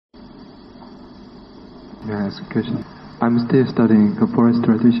May I ask a question? I'm still studying the forest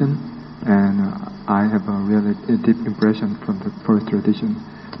tradition, and I have a really deep impression from the forest tradition.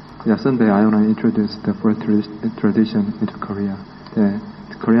 Someday I want to introduce the forest tradition into Korea. The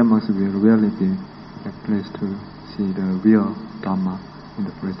Korean monks will really be a place to see the real Dharma in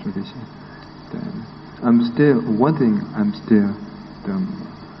the forest tradition. Then one thing I'm still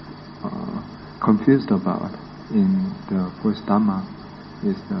confused about in the forest Dharma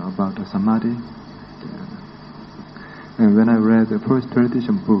is about the Samadhi. And when I read the first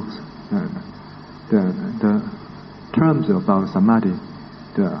tradition books, the terms about Samadhi,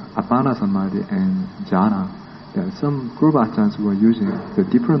 the Appana Samadhi and Jhana, some group Ajahns were using the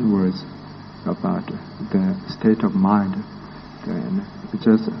different words about the state of mind. And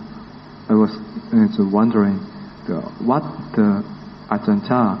I was wondering what the Ajahn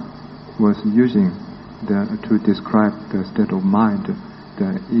Chah was using to describe the state of mind.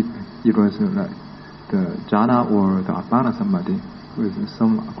 It was like the jhana or the Appana Samadhi. With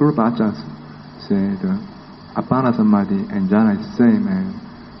some group Ajahns say the Appana Samadhi and jhana is the same, and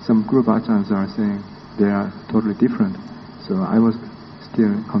some group Ajahns are saying they are totally different. So I was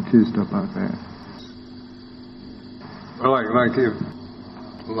still confused about that. Well,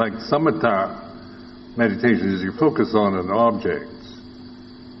 like samatha meditation is you focus on an object.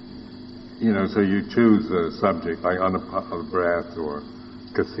 So you choose a subject, like on a breath or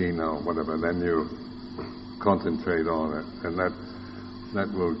casino, whatever, and then you concentrate on it, and that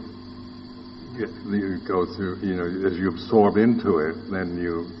will you go through. As you absorb into it, then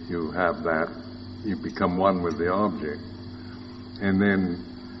you have that. You become one with the object, and then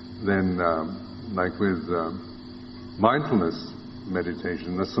like with mindfulness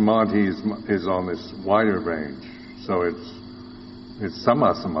meditation, the samadhi is on this wider range. So it's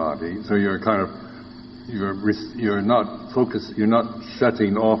sama samadhi. So you're not focused. You're not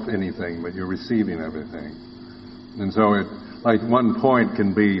shutting off anything, but you're receiving everything. And so like one point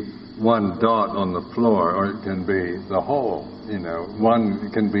can be one dot on the floor, or it can be the whole.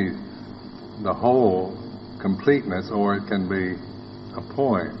 It can be the whole completeness, or it can be a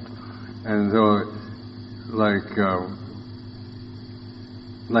point. And so,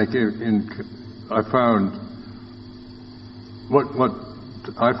 I found what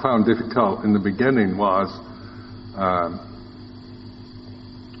I found difficult in the beginning was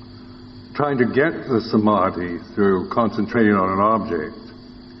trying to get the samadhi through concentrating on an object.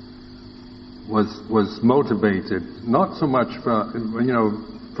 Was motivated not so much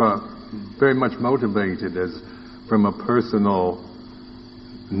very much motivated as from a personal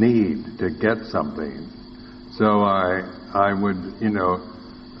need to get something. So I would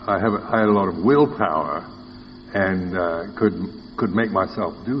I had a lot of willpower and could make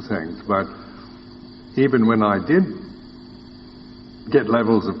myself do things, but even when I did get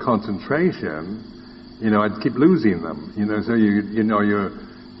levels of concentration, I'd keep losing them. So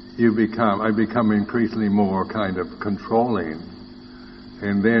I become increasingly more kind of controlling,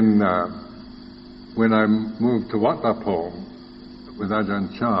 and then when I moved to Wat Pah Pong with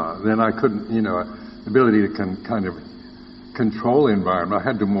Ajahn Chah, then I couldn't, the ability to kind of control the environment. I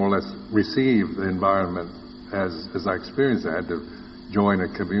had to more or less receive the environment as I experienced it. I had to join a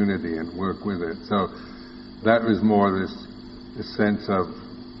community and work with it. So that was more this sense of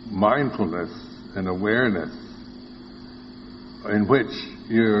mindfulness and awareness, in which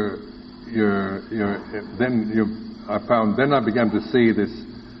I began to see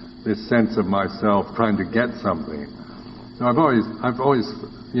this sense of myself trying to get something. So I've always,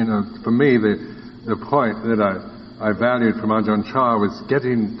 for me, the point that I valued from Ajahn Chah was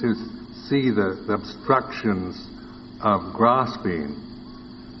getting to see the obstructions of grasping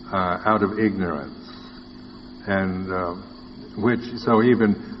out of ignorance, and so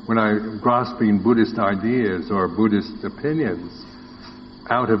even when I'm grasping Buddhist ideas or Buddhist opinions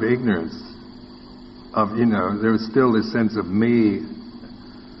out of ignorance of, there was still this sense of me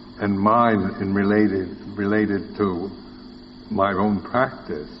and mine and related to my own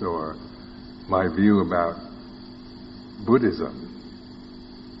practice or my view about Buddhism.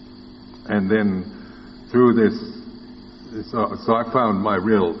 And then through this, so I found my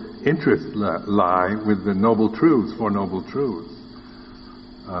real interest lie with the noble truths, Four Noble Truths,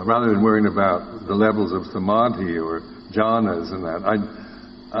 rather than worrying about the levels of samadhi or jhanas and that.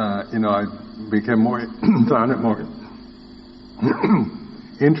 I became found it more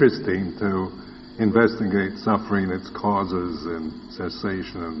interesting to investigate suffering, its causes and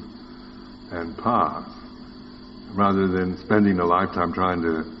cessation and path, rather than spending a lifetime trying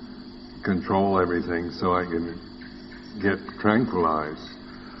to control everything so I can get tranquilized.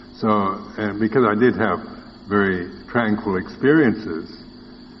 So, and because I did have very tranquil experiences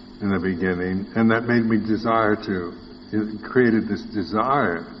in the beginning, and that made me desire to, it created this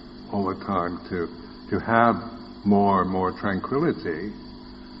desire all the time to have more and more tranquility.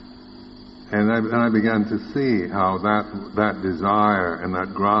 And I began to see how that desire and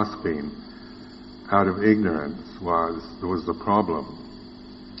that grasping out of ignorance was the problem.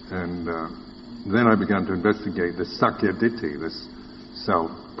 And then I began to investigate this Sakya Ditti, this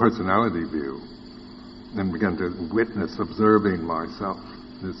self-personality view, and began to witness, observing myself,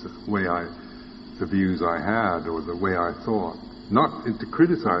 the views I had or the way I thought. Not to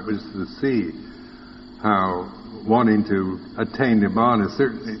criticize, but just to see how wanting to attain Nibbana is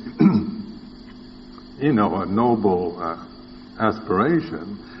certainly, a noble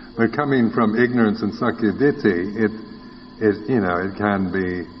aspiration. But coming from ignorance and Sakya Ditti, it can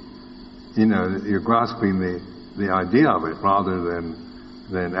be, you're grasping the idea of it rather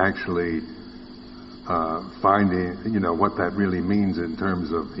than actually finding, what that really means in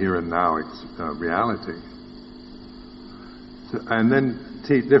terms of here and now reality. So, and then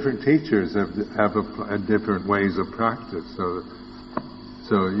different teachers have different ways of practice. So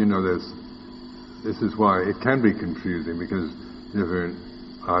this is why it can be confusing, because different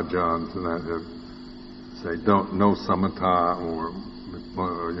Ajahns and that have say no samatha,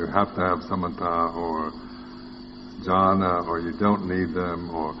 or you have to have samatha, or jhana, or you don't need them,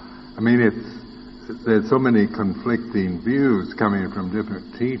 there's so many conflicting views coming from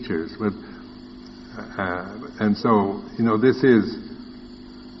different teachers, but and so this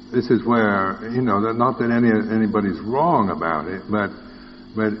is where not that anybody's wrong about it, but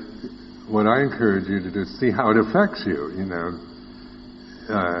what I encourage you to do is see how it affects you.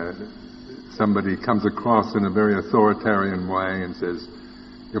 Somebody comes across in a very authoritarian way and says,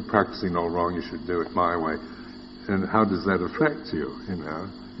 "You're practicing all wrong. You should do it my way." And how does that affect you?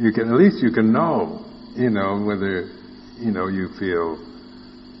 You can, at least you can know, whether, you feel,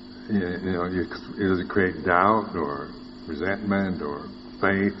 does it create doubt or resentment or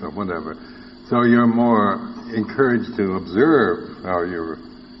faith or whatever. So you're more encouraged to observe how you're,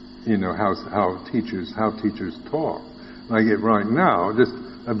 how teachers talk. Like it right now, just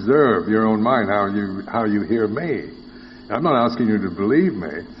observe your own mind, how you hear me. I'm not asking you to believe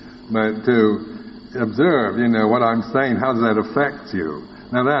me, but to observe, what I'm saying, how does that affect you?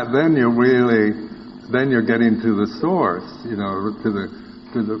 Now then you're getting to the source, to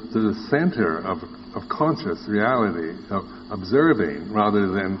the center of conscious reality, of observing, rather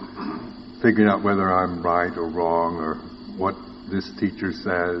than figuring out whether I'm right or wrong, or what this teacher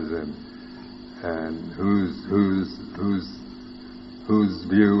says, and whose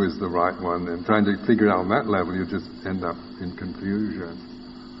view is the right one, and trying to figure it out on that level, you just end up in confusion.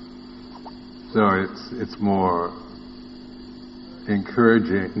 So it's more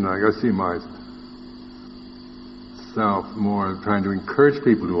encouraging. I see myself more trying to encourage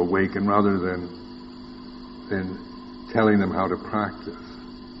people to awaken rather than telling them how to practice,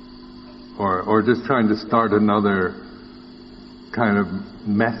 or just trying to start another kind of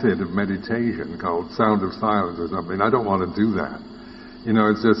method of meditation called sound of silence or something. I don't want to do that.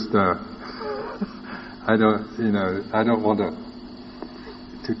 It's just I don't want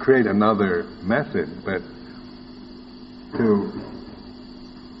to create another method, but to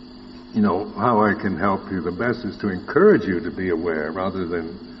how I can help you the best is to encourage you to be aware rather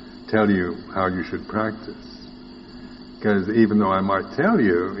than tell you how you should practice. Because even though I might tell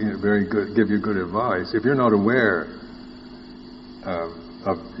you, give you good advice, if you're not aware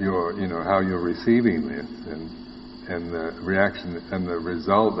of your, how you're receiving this and the reaction and the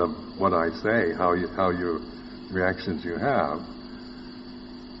result of what I say, how your reactions you have,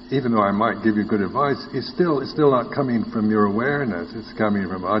 even though I might give you good advice, it's still not coming from your awareness. It's coming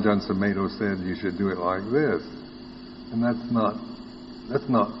from Ajahn Sumedho said you should do it like this, and that's not.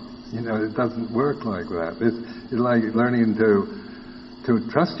 It doesn't work like that. It's like learning to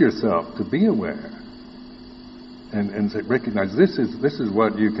trust yourself, to be aware, and recognize this is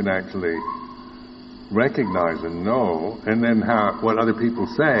what you can actually recognize and know, and then what other people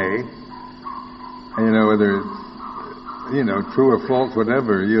say, whether it's true or false,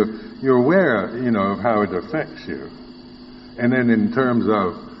 whatever, you're aware, of how it affects you. And then in terms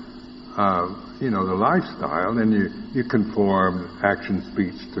of, the lifestyle, then you conform action,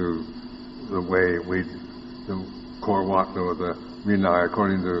 speech to the way the Korwat or the Vinaya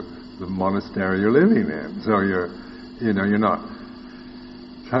according to the monastery you're living in. So you're not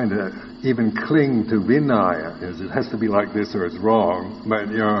trying to even cling to Vinaya. It has to be like this or it's wrong, but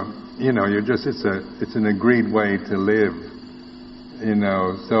you're just, it's an agreed way to live,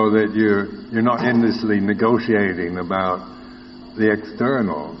 so that you're not endlessly negotiating about the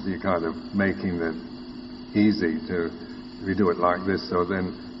externals. You're kind of making it easy if you do it like this, so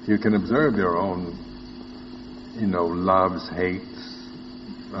then you can observe your own, loves, hates,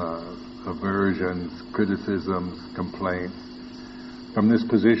 aversions, criticisms, complaints, from this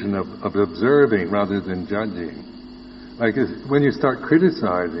position of observing rather than judging. Like when you start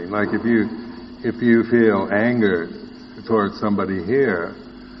criticizing, like if you feel anger towards somebody here,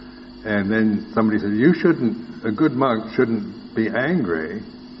 and then somebody says, a good monk shouldn't be angry,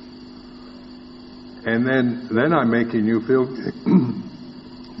 and then I'm making you feel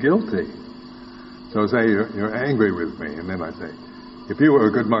guilty. So say you're angry with me, and then I say, if you were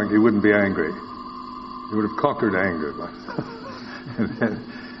a good monk, you wouldn't be angry. You would have conquered anger.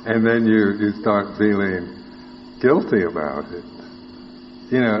 and then you start feeling guilty about it.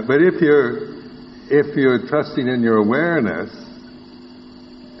 But if you're trusting in your awareness,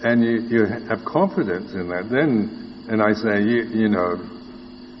 and you have confidence in that, and I say,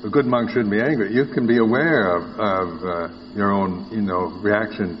 a good monk shouldn't be angry. You can be aware of your own,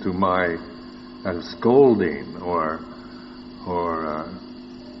 reaction to my kind of scolding or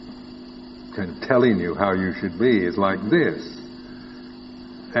kind of telling you how you should be is like this.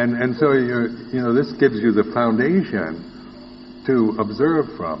 And so this gives you the foundation to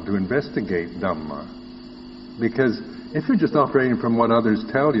observe from, to investigate Dhamma. Because if you're just operating from what others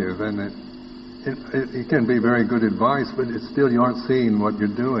tell you, then it can be very good advice, but it's still you aren't seeing what you're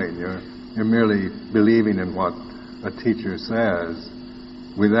doing. You're merely believing in what a teacher says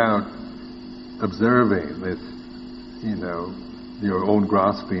without observing this, your own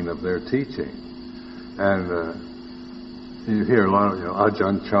grasping of their teaching. And you hear a lot of,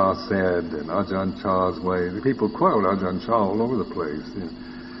 Ajahn Chah said, and Ajahn Chah's way. People quote Ajahn Chah all over the place.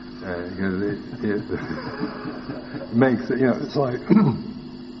 Because it makes it, it's like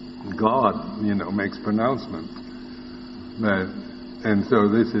God, makes pronouncements. And so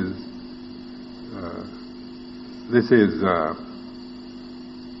this is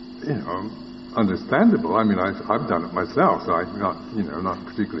understandable. I mean, I've done it myself, so I'm not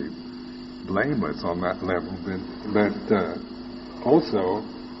particularly blameless on that level. But also,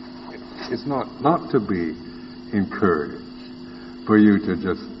 it's not to be encouraged for you to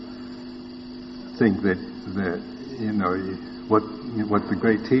just think that what the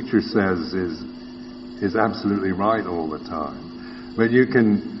great teacher says is absolutely right all the time. But you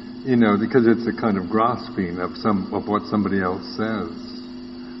can, because it's a kind of grasping of what somebody else says.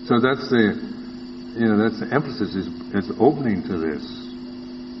 So that's the emphasis is opening to this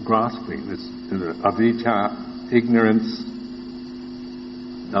grasping, this avijja, ignorance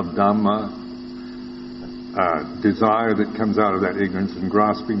of Dhamma, desire that comes out of that ignorance, and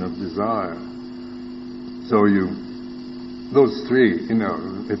grasping of desire. So those three,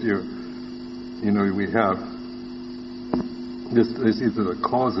 if we have these are the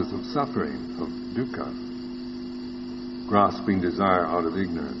causes of suffering, of dukkha, grasping desire out of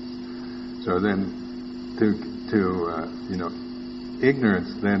ignorance. So then,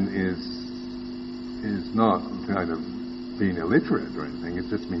 ignorance then is not kind of being illiterate or anything. It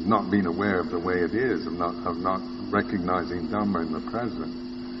just means not being aware of the way it is, of not recognizing Dhamma in the present.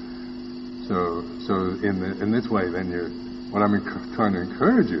 So in this way, then what I'm trying to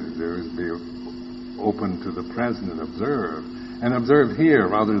encourage you to do is be open to the present and observe here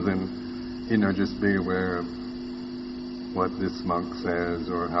rather than just be aware of what this monk says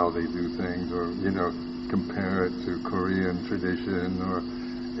or how they do things, or compare it to Korean tradition, or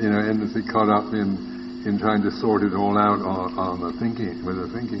and be caught up in trying to sort it all out on the thinking with a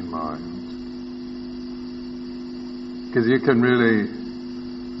thinking mind. Because you can really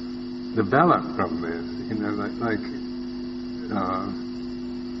develop from this, like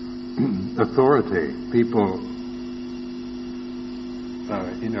authority. People,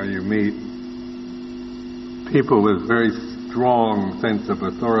 you meet people with very strong sense of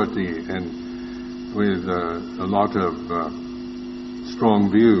authority and with a lot of strong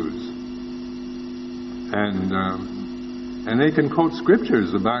views, and they can quote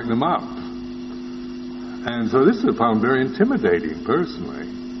scriptures to back them up. And so this I found very intimidating personally.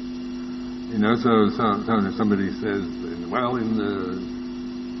 So somebody says, well, in the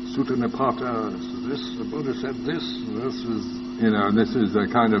Sutta Nipata, the Buddha said this, and this is, this is a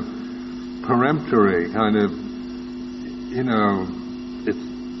kind of peremptory kind of,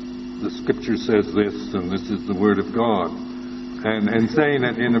 the scripture says this, and this is the word of God, and saying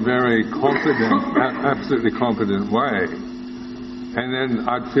it in a very confident, absolutely confident way, and then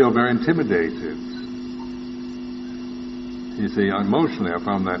I'd feel very intimidated. You see, emotionally, I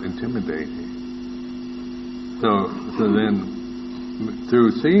found that intimidating. So then,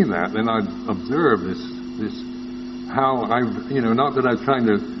 through seeing that, then I'd observe this how not that I was trying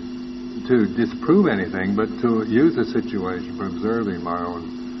to disprove anything, but to use the situation for observing my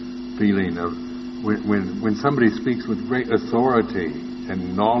own feeling of when somebody speaks with great authority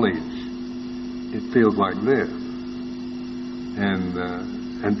and knowledge, it feels like this, and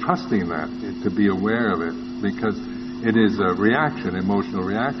trusting that, to be aware of it, because it is a reaction, emotional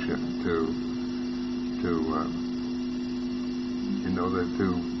reaction to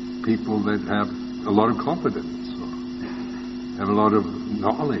people that have a lot of confidence or have a lot of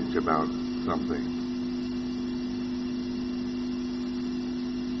knowledge about something.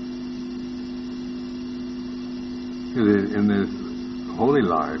 In this holy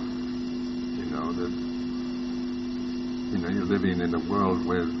life, you're living in a world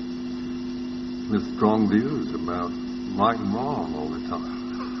with strong views about right and wrong all the time,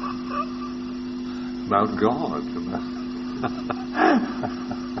 about God,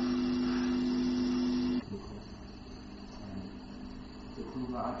 The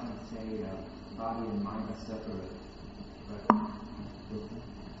Guru Ajahn say body and mind are separate, but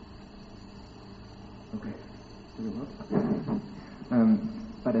okay.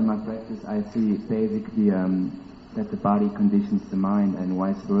 But in my practice, I see basically that the body conditions the mind and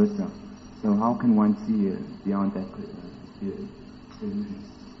vice versa. So how can one see beyond that illusions?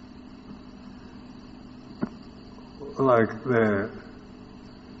 Like the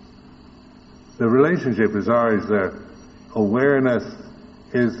relationship is always that awareness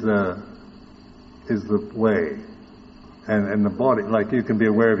is the way, and the body. Like you can be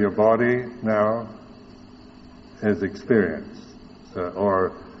aware of your body now as experience,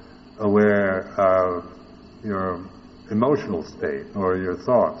 or aware of your emotional state or your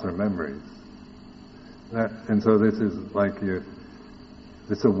thoughts or memories. And so this is like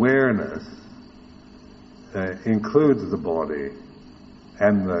this awareness includes the body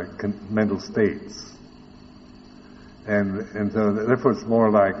and the mental states. And so therefore it's more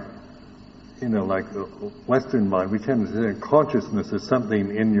like, like the Western mind, we tend to say consciousness is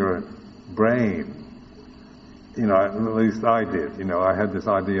something in your brain. At least I did. I had this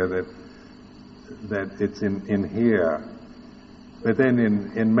idea that it's in here. But then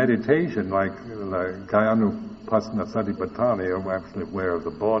in meditation, like Kayanupassana Satipatthana, I'm actually aware of the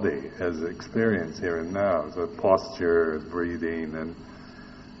body as experience here and now. So posture, breathing,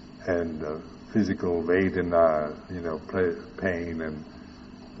 and physical Vedana, pain and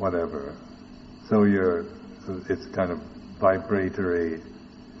whatever. So it's kind of vibratory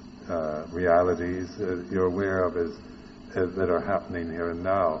realities you're aware of as that are happening here and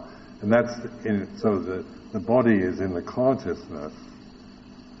now, and that's so the body is in the consciousness,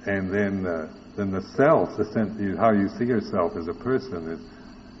 and then the self, the sense how you see yourself as a person, it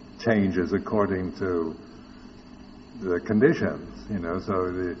changes according to the conditions.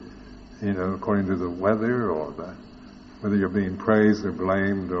 So according to the weather or whether you're being praised or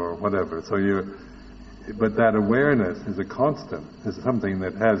blamed or whatever. So but that awareness is a constant. It's something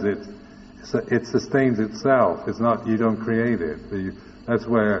that has it sustains itself. It's not, you don't create it. That's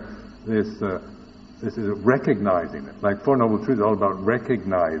where this is recognizing it. Like Four Noble Truths is all about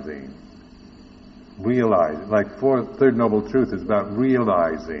recognizing, realizing. Like Third Noble Truth is about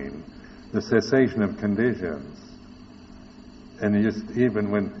realizing the cessation of conditions. And even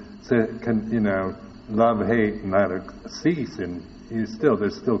when love, hate, and that cease, and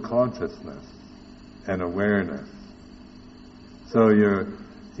there's still consciousness and awareness. So you're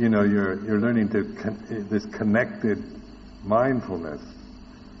learning this connected mindfulness,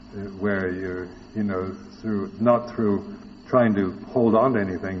 where you're not through trying to hold on to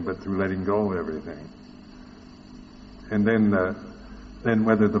anything, but through letting go of everything. And then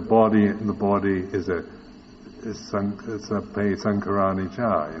whether the body is sape sankarani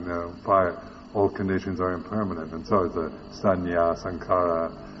cha, all conditions are impermanent, and so is the sanya, sankara,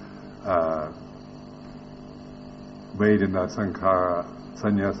 Vedana, sankara,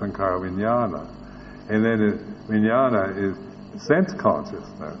 sanya, sankara, vijnana. And then vijnana is sense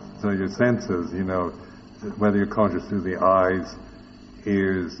consciousness. So your senses, whether you're conscious through the eyes,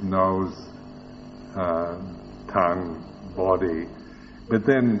 ears, nose, tongue, body. But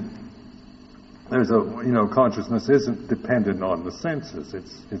then there's consciousness isn't dependent on the senses.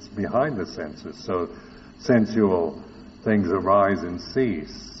 It's behind the senses. So sensual things arise and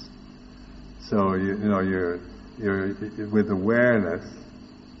cease. So you're with awareness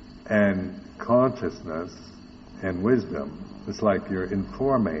and consciousness and wisdom. It's like you're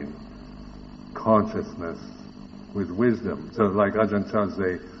informing consciousness with wisdom. So like Ajahn Chah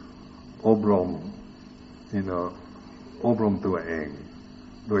say, obrom tua eng,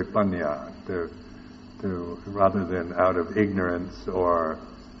 doi panya, to rather than out of ignorance or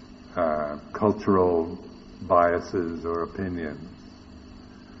cultural biases or opinions.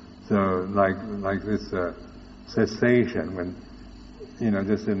 So like this cessation, when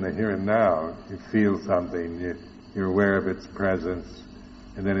just in the here and now, you feel something, you're aware of its presence,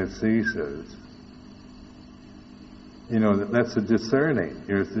 and then it ceases. That's a discerning.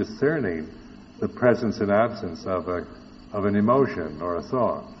 You're discerning the presence and absence of an emotion or a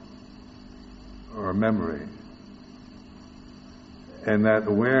thought or a memory. And that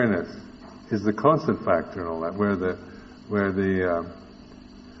awareness is the constant factor in all that, where the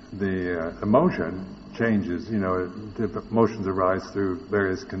emotion changes. The emotions arise through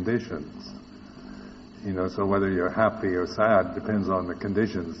various conditions. So whether you're happy or sad depends on the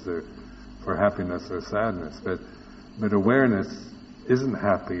conditions for happiness or sadness. But awareness isn't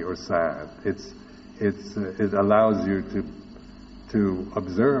happy or sad. It allows you to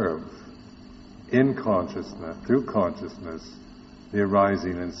observe in consciousness, through consciousness, the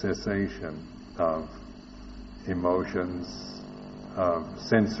arising and cessation of emotions, of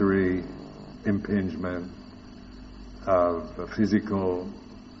sensory impingement, of physical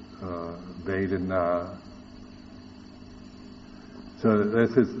Vedana. So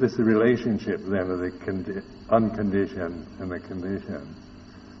this is a relationship then of the unconditioned and the conditioned.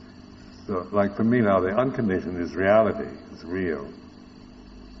 So like for me now, the unconditioned is reality, it's real.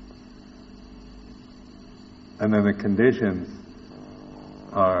 And then the conditions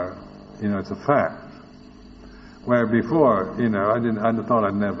are, it's a fact. Where before,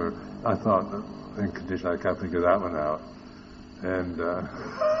 I thought, in condition, I can't figure that one out. And,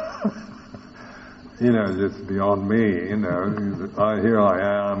 just beyond me, here I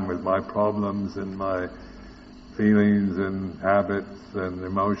am with my problems and my feelings and habits and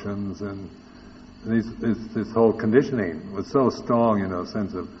emotions, and this whole conditioning was so strong,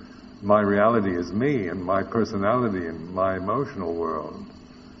 sense of my reality is me, and my personality and my emotional world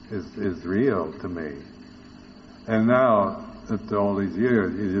is real to me. And now, after all these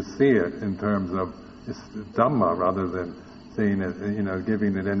years, you just see it in terms of it's Dhamma rather than seeing it,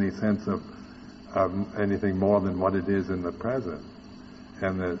 giving it any sense of anything more than what it is in the present.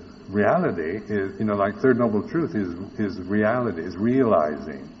 And the reality is, like Third Noble Truth is reality, is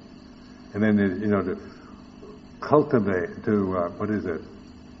realizing. And then, to cultivate,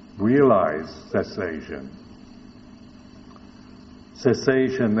 realize cessation.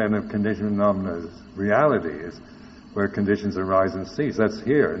 Cessation then of conditioned phenomena is reality, is where conditions arise and cease. That's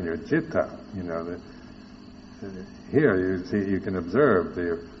here in your citta. Here you can observe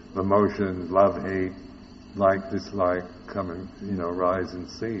the emotions, love, hate, like, dislike, come and rise and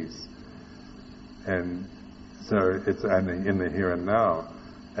cease. And so it's in the here and now.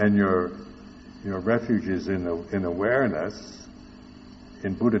 And your refuge is in awareness,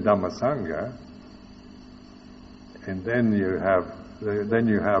 in Buddha Dhamma Sangha, and then you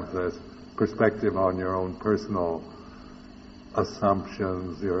have this perspective on your own personal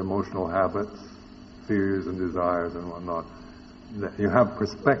assumptions, your emotional habits, fears and desires and whatnot. You have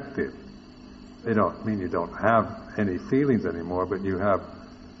perspective. They don't mean you don't have any feelings anymore, but you have,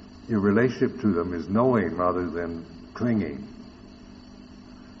 your relationship to them is knowing rather than clinging.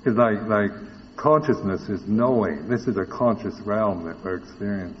 It's like consciousness is knowing. This is a conscious realm that we're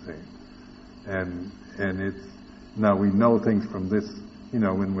experiencing. And it's, now we know things from this,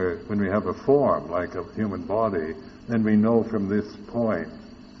 when we have a form, like a human body, then we know from this point.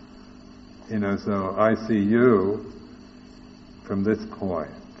 So I see you from this point.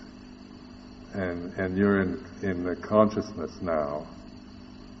 And you're in the consciousness now.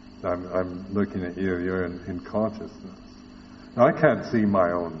 I'm looking at you, you're in consciousness. Now I can't see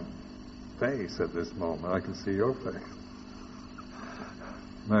my own face at this moment, I can see your face.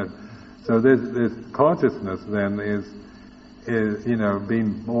 But, so this consciousness then is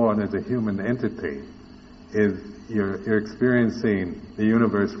being born as a human entity, is you're experiencing the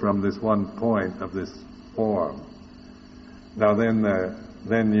universe from this one point of this form. Now then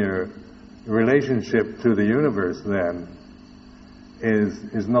your relationship to the universe then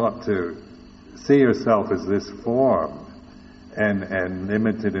is not to see yourself as this form and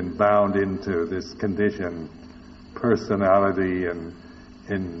limited and bound into this conditioned personality and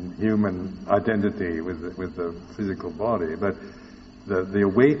in human identity with the physical body, but the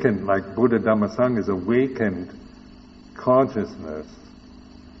awakened, like Buddha Dhamma Sangha, is awakened consciousness,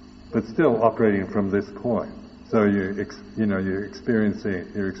 but still operating from this point. So your experience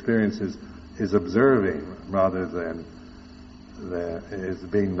is observing rather than is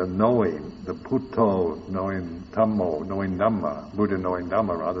being the knowing, the Putto knowing Dhammo, knowing Dhamma, Buddha knowing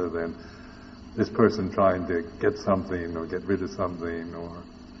Dhamma, rather than this person trying to get something or get rid of something or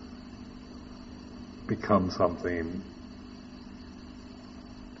become something.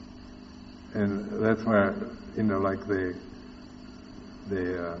 And that's where, like the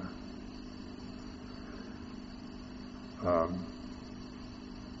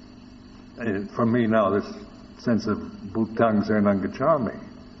for me now, this sense of Bhutang Saranam Gacchami,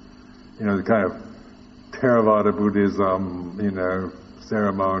 the kind of Theravada Buddhism,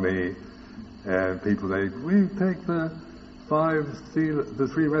 ceremony, and people we take the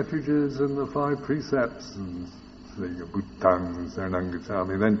three refuges and the 5 precepts, and so Bhutang Saranam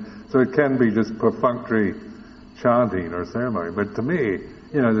Gacchami. Then, so it can be just perfunctory chanting or ceremony. But to me,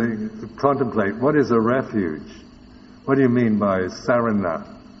 they contemplate what is a refuge. What do you mean by sarana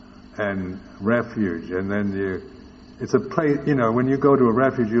and refuge? And then it's a place, when you go to a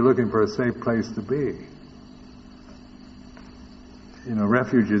refuge, you're looking for a safe place to be.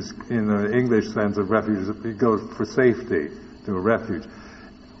 Refuge is, in the English sense of refuge, it goes for safety to a refuge.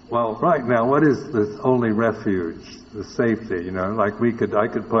 Well, right now, what is the only refuge? The safety, like I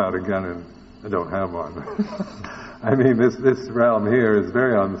could pull out a gun and I don't have one. I mean, this realm here is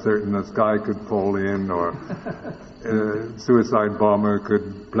very uncertain. The sky could fall in, or a suicide bomber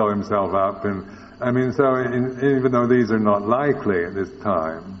could blow himself up. And I mean, so even though these are not likely at this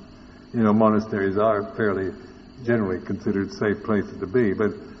time, monasteries are fairly generally considered safe places to be.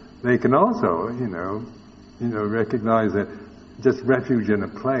 But they can also, recognize that just refuge in a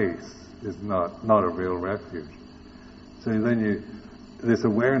place is not a real refuge. So then this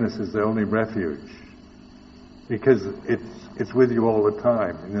awareness is the only refuge, because it's with you all the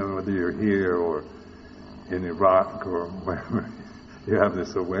time. Whether you're here or in Iraq or wherever, you have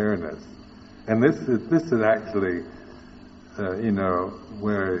this awareness, and this is actually,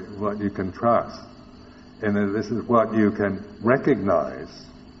 what you can trust, and this is what you can recognize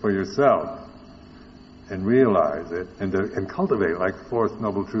for yourself and realize it and cultivate. Like the fourth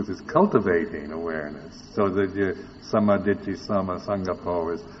noble truth is cultivating awareness, so that your samadhi sama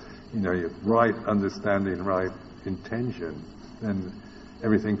sangapo is, your right understanding, right intention, and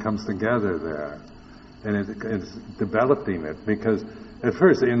everything comes together there. And it's developing it, because at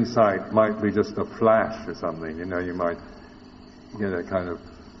first insight might be just a flash or something. You might get a kind of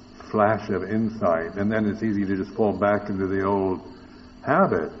flash of insight, and then it's easy to just fall back into the old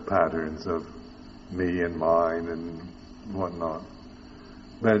habit patterns of me and mine and whatnot.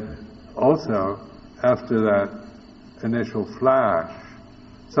 But also, after that initial flash,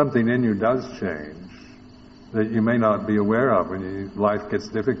 something in you does change that you may not be aware of when life gets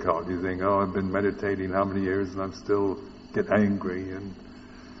difficult. You think, I've been meditating how many years and I'm still get angry and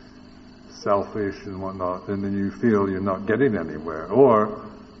selfish and whatnot, and then you feel you're not getting anywhere. Or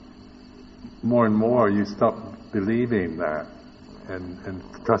more and more you stop believing that and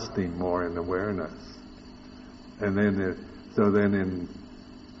trusting more in awareness. And then in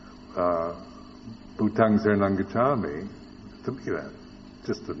Bhutang Saranam Gacchami, to me that's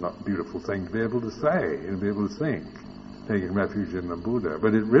just a beautiful thing to be able to say and be able to think, taking refuge in the Buddha.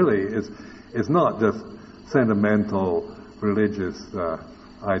 But it really it's not just sentimental religious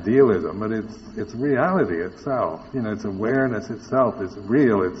idealism, but it's reality itself. It's awareness itself. It's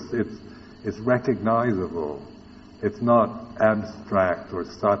real. It's recognizable. It's not abstract or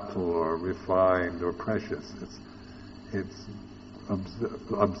subtle or refined or precious. It's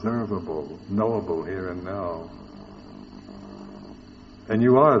observable, knowable here and now. And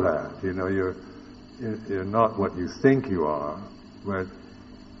you are that. You're not what you think you are, but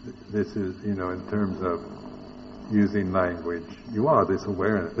this is, in terms of using language, you are this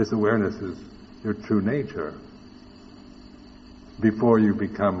awareness. This awareness is your true nature. Before you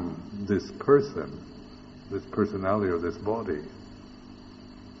become this person, this personality or this body.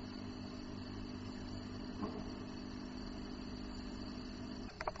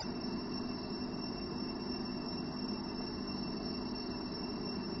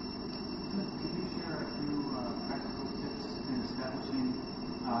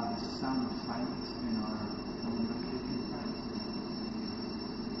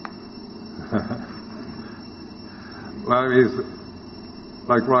 Well,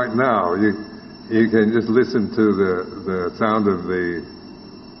 like right now, you can just listen to the sound of the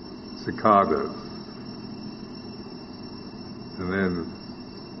cicadas, and then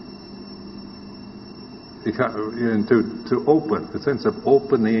to open, the sense of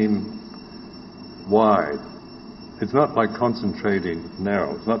opening wide. It's not like concentrating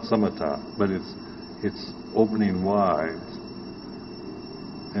narrow. It's not samatha, but it's opening wide,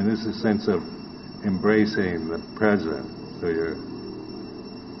 and this is a sense of embracing the present. So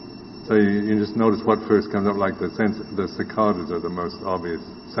you just notice what first comes up, like the cicadas are the most obvious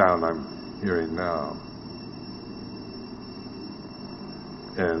sound I'm hearing now.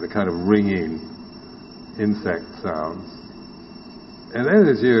 And the kind of ringing insect sounds. And then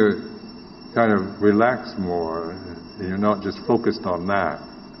as you kind of relax more, and you're not just focused on that,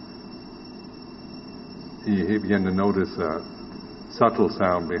 you begin to notice subtle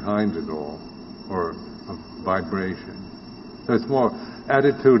sound behind it all, or a vibration. So it's more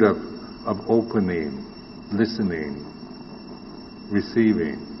attitude of opening, listening,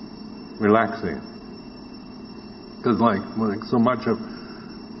 receiving, relaxing. Because like so much of,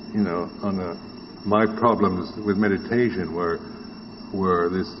 my problems with meditation were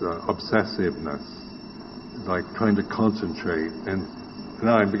this obsessiveness, like trying to concentrate, and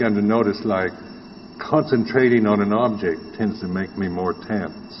I began to notice like concentrating on an object tends to make me more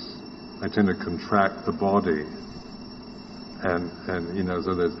tense. I tend to contract the body, and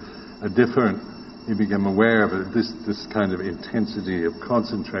so there's a different. You become aware of this kind of intensity of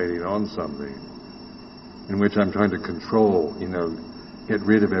concentrating on something, in which I'm trying to control, get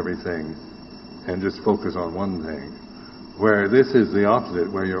rid of everything, and just focus on one thing. Where this is the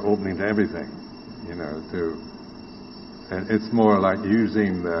opposite, where you're opening to everything, and it's more like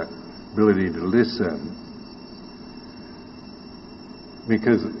using the ability to listen,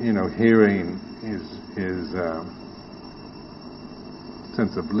 because hearing is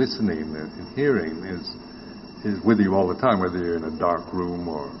sense of listening and hearing is with you all the time, whether you're in a dark room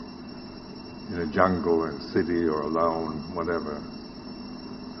or in a jungle or a city or alone, whatever.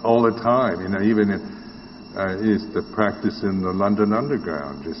 All the time, even is the practice in the London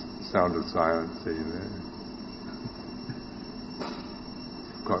Underground, just sound of silence,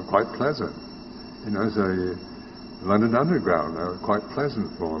 quite pleasant, so London Underground quite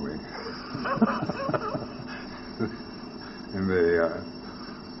pleasant for me. In the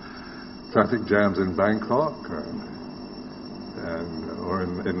traffic jams in Bangkok or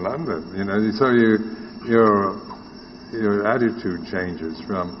in London, so your attitude changes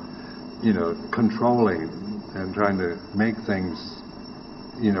from controlling and trying to make things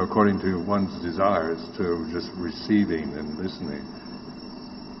according to one's desires to just receiving and listening.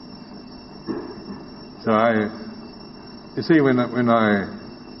 So you see, when I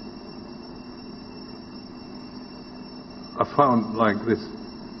found like this,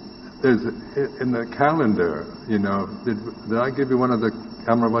 there's in the calendar, did I give you one of the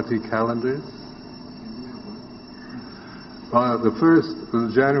Amravati calendars? The first, the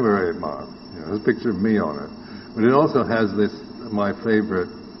January month, there's a picture of me on it, but it also has my favorite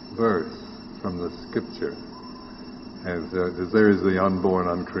verse from the scripture, and there is the unborn,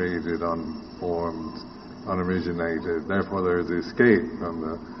 uncreated, unformed, unoriginated. Therefore, there is the escape from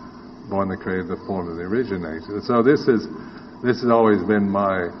the born, the created, the formed, and the originated. So this has always been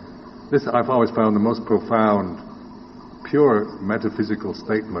I've always found the most profound, pure metaphysical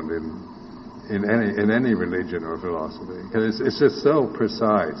statement in any religion or philosophy, because it's just so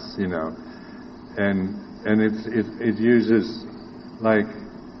precise, and it uses like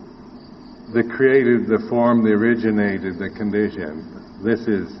the created, the formed, the originated, the conditioned. This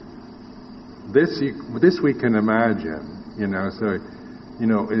we can imagine, so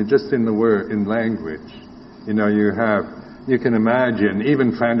just in the word, in language, you can imagine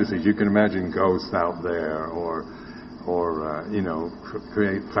even fantasies. You can imagine ghosts out there, or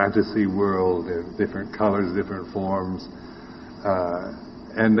create fantasy world in different colors, different forms,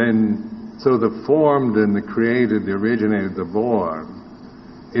 and then so the formed and the created, the originated, the born,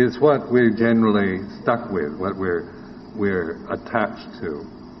 is what we're generally stuck with, what we're attached to.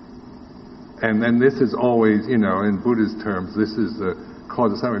 And then this is always, in Buddhist terms, this is the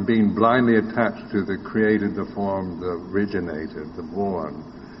cause of suffering, being blindly attached to the created, the formed, the originated, the born,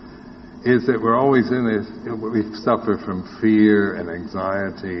 is that we're always in this, we suffer from fear and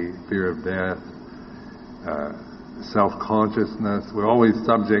anxiety, fear of death, self-consciousness. We're always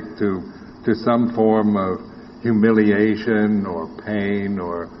subject to some form of humiliation or pain,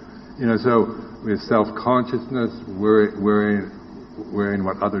 or, so with self-consciousness, we're in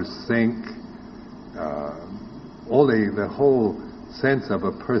what others think. The whole sense of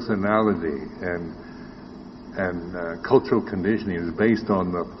a personality and cultural conditioning is based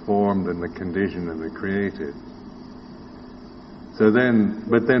on the formed and the conditioned and the created. But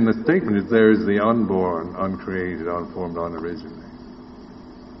then the statement is there is the unborn, uncreated, unformed, unoriginated.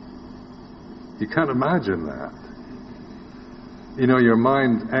 You can't imagine that. Your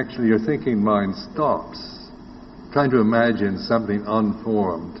mind, actually your thinking mind stops trying to imagine something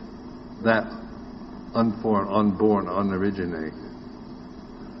unformed, that unformed, unborn, unoriginated.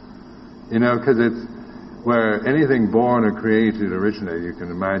 Because it's where anything born or created, originated, you can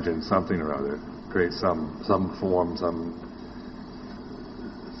imagine something or other, create some form, some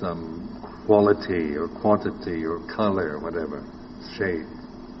quality or quantity or color, whatever, shape.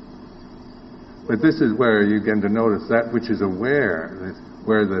 But this is where you begin to notice that which is aware,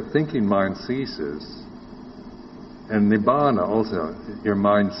 where the thinking mind ceases, and nibbana also, your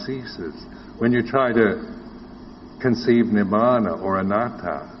mind ceases. When you try to conceive nibbana or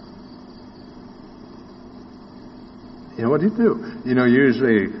anatta. You know, what do you do? You know,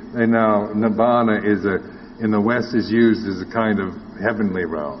 usually now nibbana in the West is used as a kind of heavenly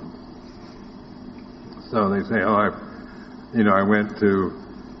realm. So they say, I went to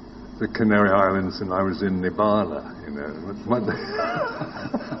the Canary Islands and I was in nibbana. You know,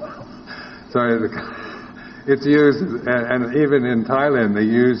 so it's used, and even in Thailand they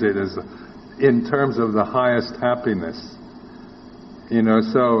use it as in terms of the highest happiness. You know,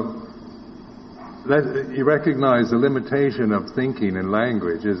 so you recognize the limitation of thinking and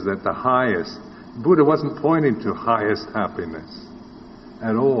language is that the highest, Buddha wasn't pointing to highest happiness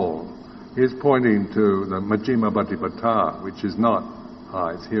at all. He's pointing to the Majjhima Patipata, which is not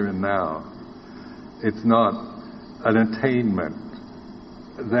high, it's here and now. It's not an attainment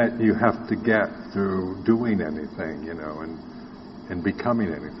that you have to get through doing anything, you know, and becoming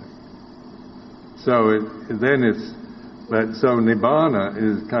anything. So so nibbana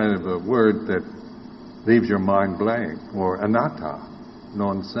is kind of a word that leaves your mind blank, or anatta,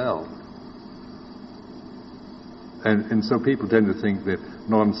 non-self. And so people tend to think that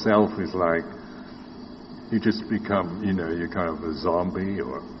non-self is like you just become, you know, you're kind of a zombie,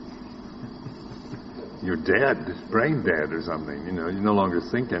 or you're dead, brain dead or something, you know, you no longer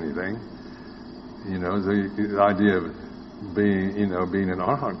think anything. You know, the idea of being an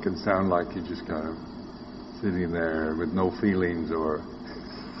arhat can sound like you're just kind of sitting there with no feelings or,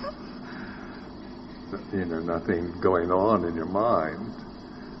 you know, nothing going on in your mind.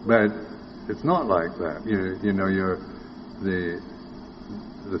 But it's not like that. You know,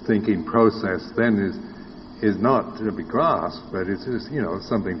 the thinking process then is not to be grasped, but it's just, you know,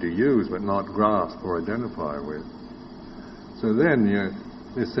 something to use but not grasp or identify with. So then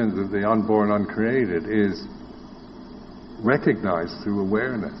this sense of the unborn, uncreated is recognized through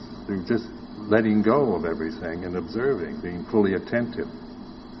awareness, through just letting go of everything and observing, being fully attentive,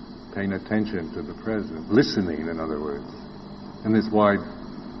 paying attention to the present, listening, in other words, in this wide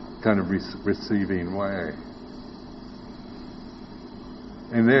kind of receiving way.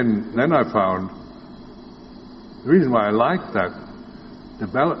 And then I found the reason why I liked that,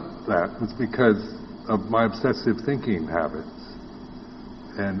 developed that, was because of my obsessive thinking habits.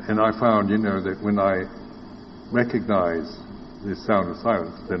 And I found, you know, that when I recognize this sound of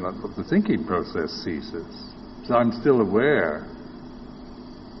silence, then the thinking process ceases. So I'm still aware.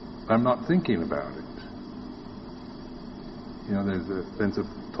 I'm not thinking about it. You know, there's a sense of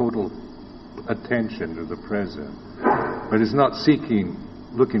total attention to the present. But it's not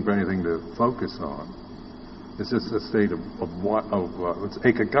looking for anything to focus on. It's just a state of it's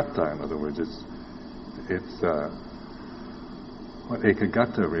ekagata, in other words. It's what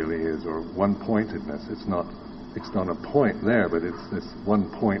ekagata really is, or one-pointedness. It's not a point there, but it's this one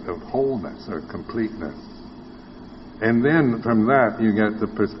point of wholeness or completeness. And then from that you get the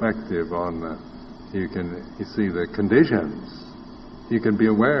perspective on you see the conditions. You can be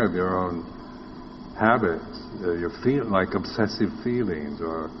aware of your own habits, your like obsessive feelings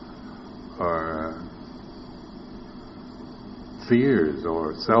or fears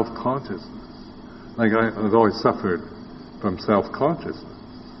or self-consciousness. Like I've always suffered from self-consciousness,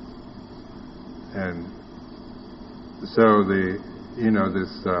 and so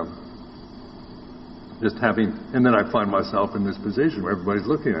just having, and then I find myself in this position where everybody's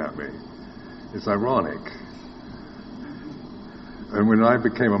looking at me. It's ironic. And when I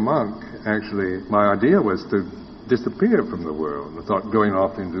became a monk, actually, my idea was to disappear from the world. I thought going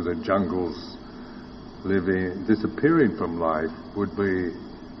off into the jungles, disappearing from life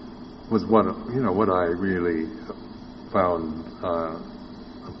was what I really found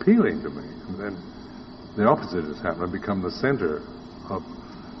appealing to me. And then the opposite has happened. I've become the center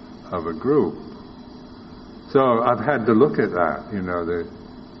of a group. So I've had to look at that, you know,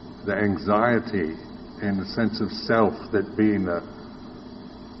 the anxiety and the sense of self that being the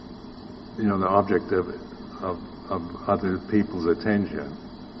object of other people's attention.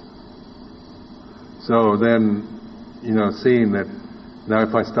 So then, you know, seeing that now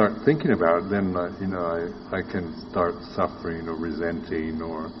if I start thinking about it, then I can start suffering or resenting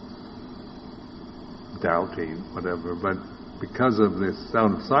or doubting, whatever. But because of this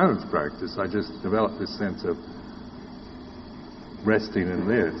sound of silence practice, I just developed this sense of resting in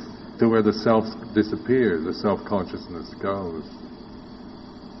this, to where the self disappears, the self-consciousness goes.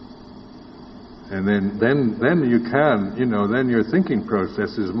 And then you can, you know, then your thinking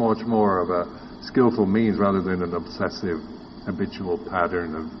process is much more of a skillful means rather than an obsessive, habitual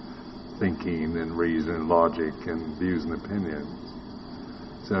pattern of thinking and reason and logic and views and opinions.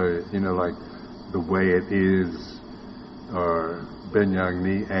 So, you know, like the way it is, or Benyang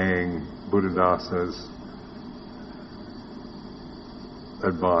Ni Ang, Buddhadasa's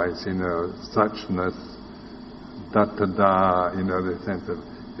advice, suchness, da-da-da, the sense of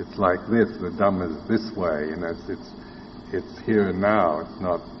it's like this, the Dhamma is this way, it's here and now,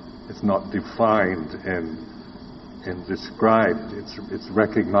 it's not defined and described, it's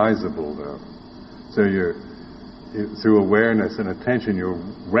recognizable though. So through awareness and attention, you're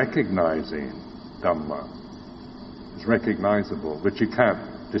recognizing Dhamma. It's recognizable, but you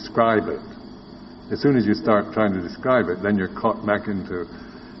can't describe it. As soon as you start trying to describe it, then you're caught back into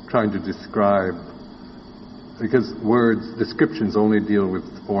trying to describe, because descriptions only deal with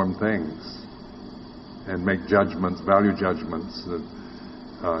form things and make judgments, value judgments that,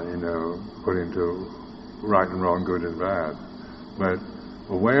 according to right and wrong, good and bad. But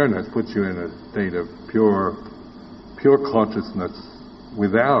awareness puts you in a state of pure consciousness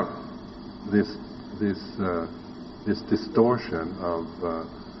without this distortion of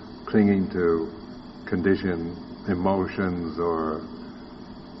clinging to conditioned emotions or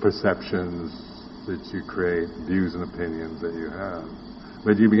perceptions that you create, views and opinions that you have.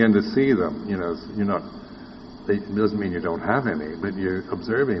 But you begin to see them, it doesn't mean you don't have any, but you're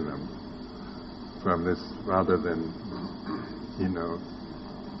observing them from this, rather than,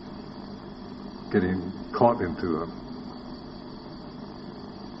 getting caught into them.